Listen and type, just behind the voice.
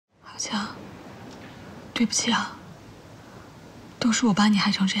强，对不起啊，都是我把你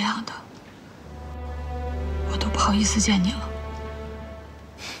害成这样的，我都不好意思见你了。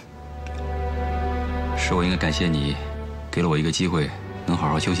是我应该感谢你，给了我一个机会，能好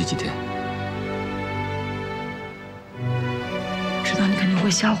好休息几天。知道你肯定会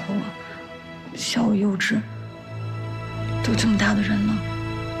笑话我，笑我幼稚。都这么大的人了，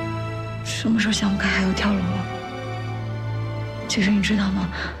什么时候想不开还要跳楼啊？其实你知道吗？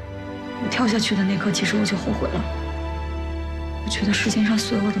我跳下去的那刻，其实我就后悔了。我觉得世界上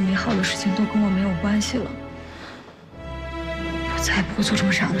所有的美好的事情都跟我没有关系了，我再也不会做这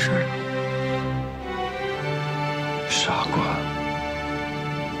么傻的事儿了。傻瓜，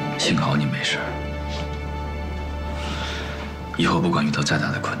幸好你没事。以后不管遇到再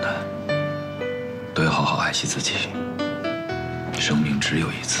大的困难，都要好好爱惜自己。生命只有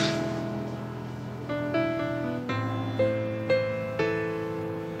一次。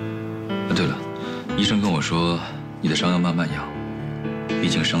对了，医生跟我说你的伤要慢慢养，毕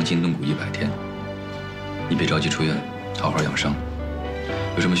竟伤筋动骨100天。你别着急出院，好好养伤。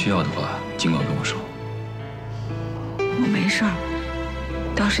有什么需要的话，尽管跟我说。我没事儿，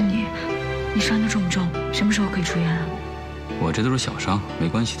倒是你伤得重不重？什么时候可以出院啊？我这都是小伤，没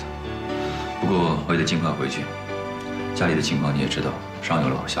关系的。不过我也得尽快回去。家里的情况你也知道，上有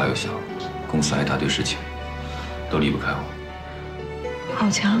老下有小，公司还一大堆事情，都离不开我。好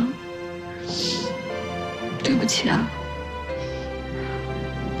强，对不起啊，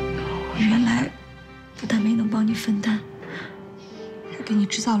我原来不但没能帮你分担，还给你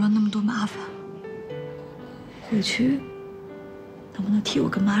制造了那么多麻烦。回去能不能替我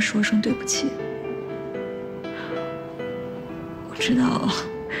跟妈说声对不起？我知道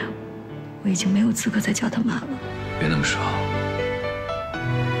我已经没有资格再叫她妈了。别那么说，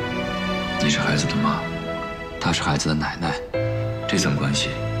你是孩子的妈，她是孩子的奶奶，这层关系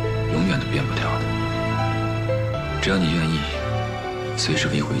永远都变不掉的。只要你愿意，随时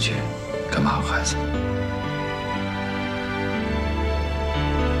可以回去看妈和孩子。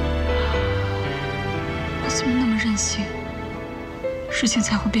我怎么那么任性，事情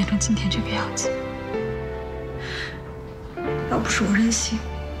才会变成今天这个样子？要不是我任性，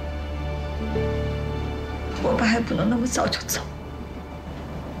我爸还不能那么早就走。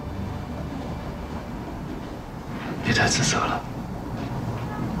别太自责了，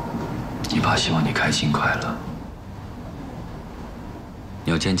你爸希望你开心快乐，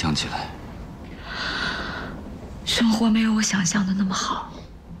你要坚强起来。生活没有我想象的那么好，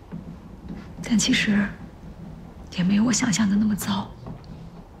但其实也没有我想象的那么糟。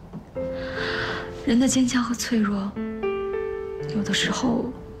人的坚强和脆弱，有的时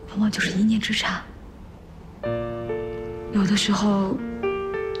候往往就是一念之差。有的时候，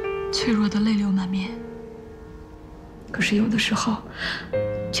脆弱的泪流满面；可是有的时候，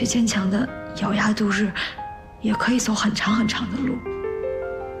却坚强的咬牙度日，也可以走很长很长的路。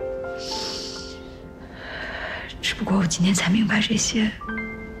只不过我今天才明白这些，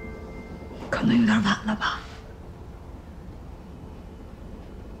可能有点晚了吧？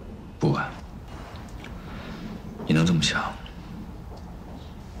不晚，你能这么想，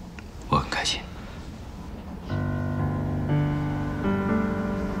我很开心。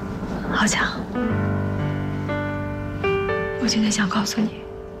好强！我今天想告诉你，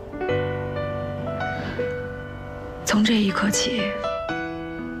从这一刻起，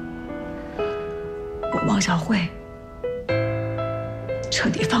我汪小慧彻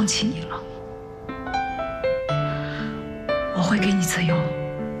底放弃你了。我会给你自由，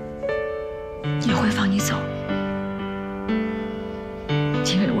也会放你走，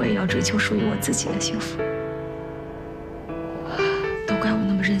因为我也要追求属于我自己的幸福。都怪我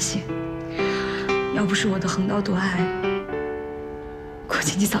那么任性。要不是我的横刀夺爱，估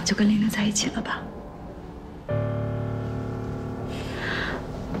计你早就跟玲玲在一起了吧？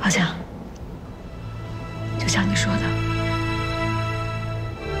好像，就像你说的，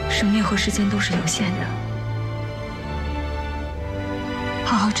生命和时间都是有限的，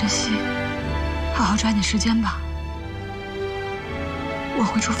好好珍惜，好好抓紧时间吧。我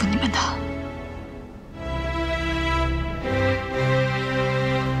会祝福你们的。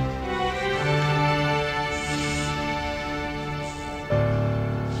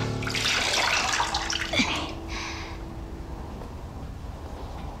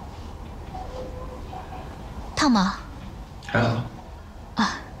烫吗？还好。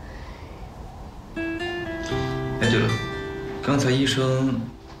啊。哎，对了，刚才医生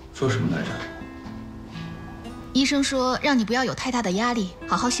说什么来着？医生说让你不要有太大的压力，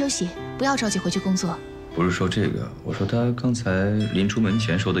好好休息，不要着急回去工作。不是说这个，我说他刚才临出门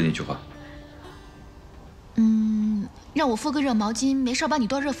前说的那句话。让我敷个热毛巾，没事帮你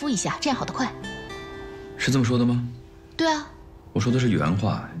多热敷一下，这样好得快。是这么说的吗？对啊。我说的是原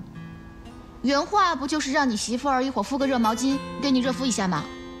话。原话不就是让你媳妇儿一会儿敷个热毛巾，给你热敷一下吗？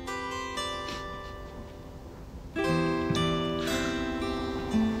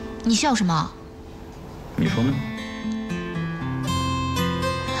你笑什么？你说呢？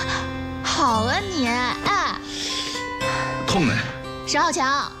好啊你，哎，痛没？沈浩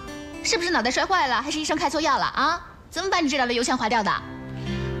强，是不是脑袋摔坏了，还是医生开错药了啊？怎么把你治疗的油腔滑调的？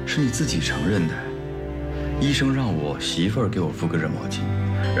是你自己承认的。医生让我媳妇儿给我敷个热毛巾，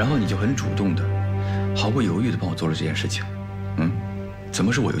然后你就很主动的、毫不犹豫的帮我做了这件事情。怎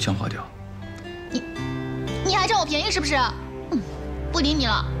么是我油腔滑调？你还占我便宜是不是？不理你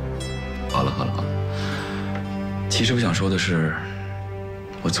了。好了。其实我想说的是，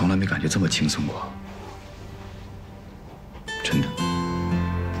我从来没感觉这么轻松过。真的，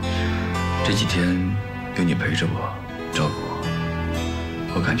这几天有你陪着我、照顾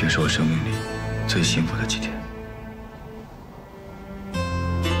我，我感觉是我生命里最幸福的几天。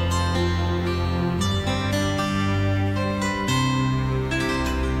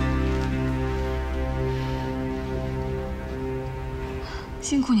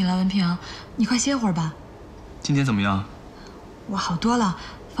辛苦你了，文平，你快歇会儿吧。今天怎么样？我好多了，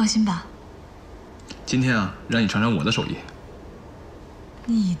放心吧。今天啊，让你尝尝我的手艺。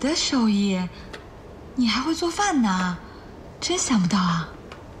你的手艺，你还会做饭呢，真想不到啊！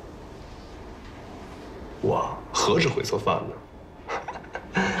我何止会做饭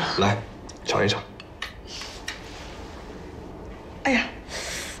呢？来，尝一尝。哎呀，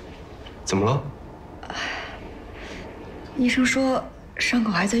怎么了？医生说伤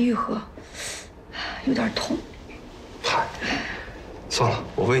口还在愈合，有点痛。嗨，算了，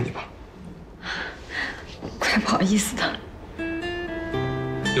我喂你吧。怪不好意思的。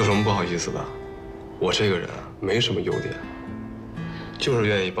有什么不好意思的？我这个人没什么优点，就是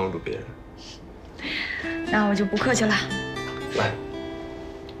愿意帮助别人。那我就不客气了。来，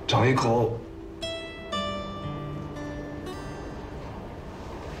尝一口。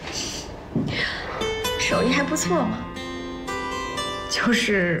手艺还不错嘛，就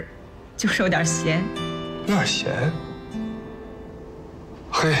是有点咸。有点咸？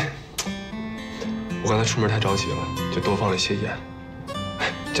嘿，我刚才出门太着急了，就多放了一些盐。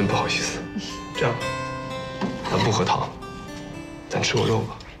哎，真不好意思。这样吧，咱不喝汤，咱吃口肉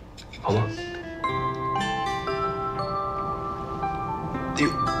吧，好吗？哎呦，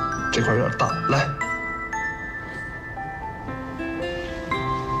这块有点大，来。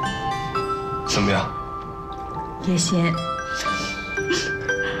怎么样？也咸。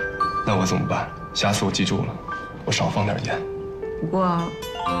那我怎么办？下次我记住了，我少放点盐。不过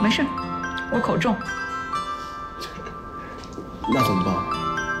没事，我口重。那怎么办？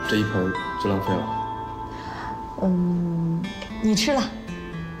这一盆就浪费了。你吃了。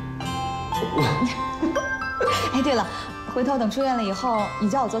哎，对了，回头等出院了以后，你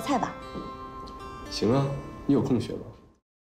教我做菜吧。行啊，你有空学吗？